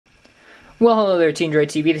Well, hello there, Teendroid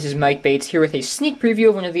TV. This is Mike Bates here with a sneak preview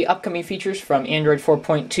of one of the upcoming features from Android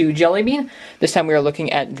 4.2 Jelly Bean. This time we are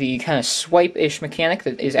looking at the kind of swipe-ish mechanic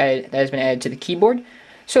that has been added to the keyboard.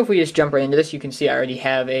 So if we just jump right into this, you can see I already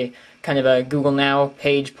have a kind of a Google Now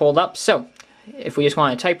page pulled up. So if we just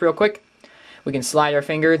want to type real quick, we can slide our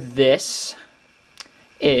finger. This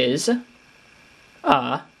is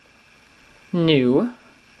a new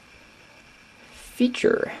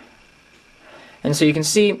feature. And so you can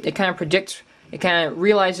see it kind of predicts, it kind of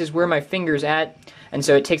realizes where my finger's at, and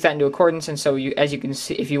so it takes that into accordance. And so as you can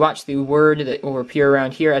see, if you watch the word that will appear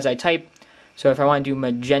around here as I type, so if I want to do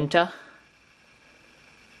magenta,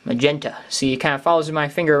 see, it kind of follows my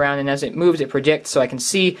finger around, and as it moves, it predicts, so I can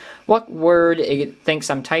see what word it thinks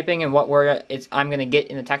I'm typing and what word I'm going to get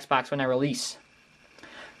in the text box when I release.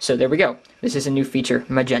 So there we go. This is a new feature,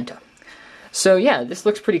 magenta. So yeah, this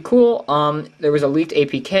looks pretty cool. There was a leaked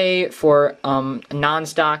APK for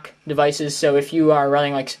non-stock devices. So if you are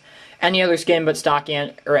running like any other skin but stock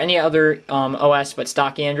or any other OS but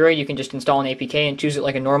stock Android, you can just install an APK and choose it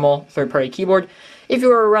like a normal third-party keyboard. If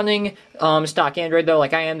you are running stock Android though,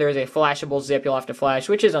 like I am, there is a flashable zip you'll have to flash,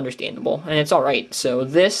 which is understandable, and it's alright. So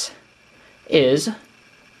this is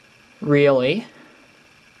really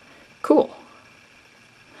cool.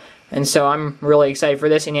 And so I'm really excited for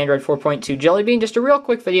this in Android 4.2 Jelly Bean. Just a real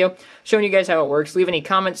quick video showing you guys how it works. Leave any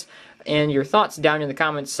comments and your thoughts down in the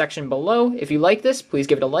comments section below. If you like this, please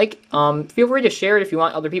give it a like. Feel free to share it if you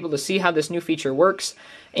want other people to see how this new feature works.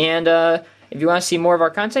 And if you want to see more of our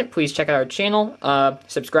content, please check out our channel.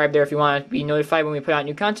 Subscribe there if you want to be notified when we put out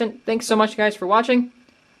new content. Thanks so much, guys, for watching.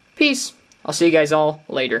 Peace. I'll see you guys all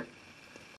later.